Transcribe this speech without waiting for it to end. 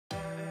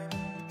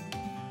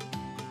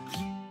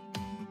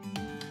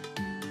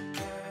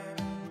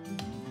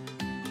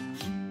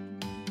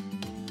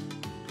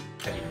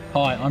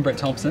Hi, I'm Brett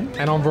Thompson.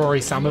 And I'm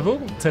Rory Somerville.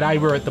 Today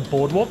we're at the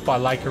Boardwalk by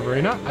Lake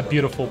Aruna, a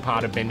beautiful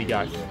part of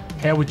Bendigo.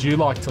 How would you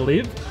like to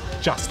live?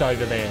 Just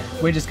over there.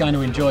 We're just going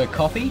to enjoy a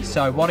coffee,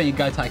 so why don't you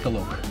go take a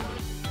look.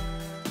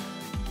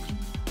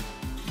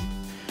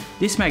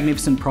 This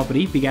magnificent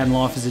property began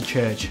life as a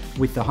church,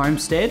 with the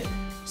homestead,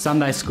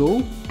 Sunday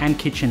school and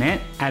kitchenette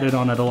added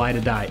on at a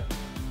later date.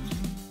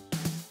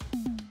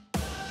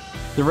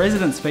 The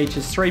residence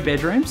features 3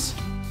 bedrooms,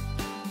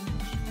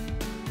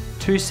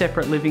 2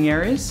 separate living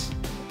areas,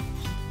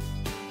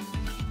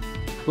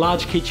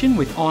 large kitchen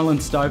with island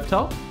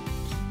stovetop,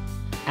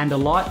 and a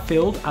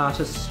light-filled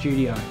artist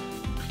studio.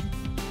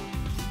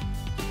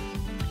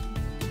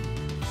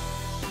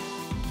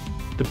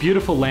 The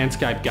beautiful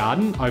landscape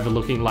garden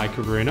overlooking Lake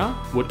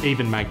Aruna would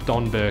even make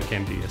Don Burke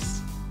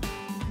envious.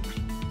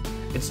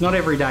 It's not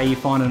every day you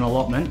find an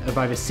allotment of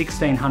over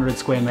 1,600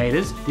 square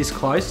metres this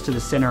close to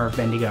the centre of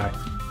Bendigo.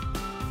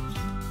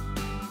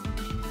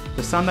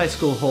 The Sunday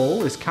School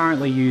Hall is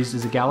currently used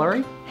as a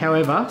gallery.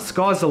 However,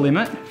 sky's the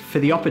limit for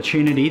the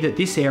opportunity that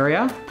this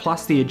area,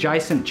 plus the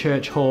adjacent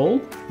church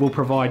hall, will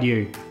provide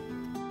you.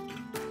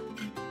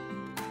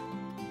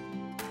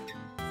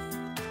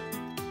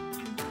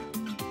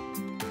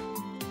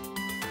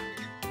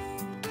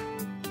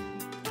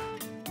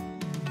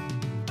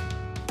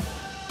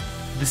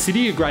 The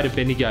City of Greater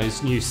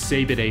Bendigo's new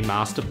CBD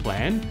master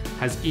plan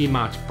has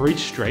earmarked Bridge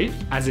Street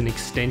as an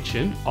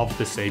extension of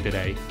the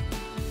CBD.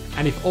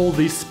 And if all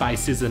this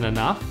space isn't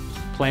enough,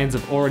 plans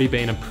have already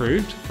been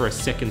approved for a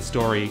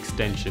second-storey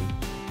extension.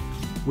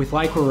 With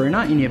Lake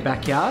Aruna in your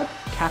backyard,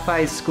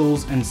 cafes,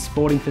 schools and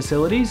sporting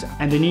facilities,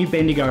 and a new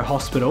Bendigo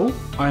hospital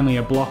only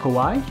a block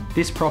away,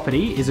 this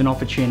property is an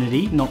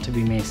opportunity not to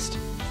be missed.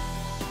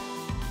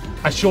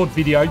 A short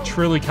video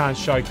truly can't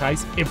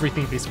showcase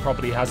everything this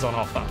property has on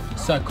offer.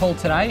 So call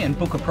today and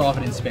book a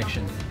private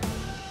inspection.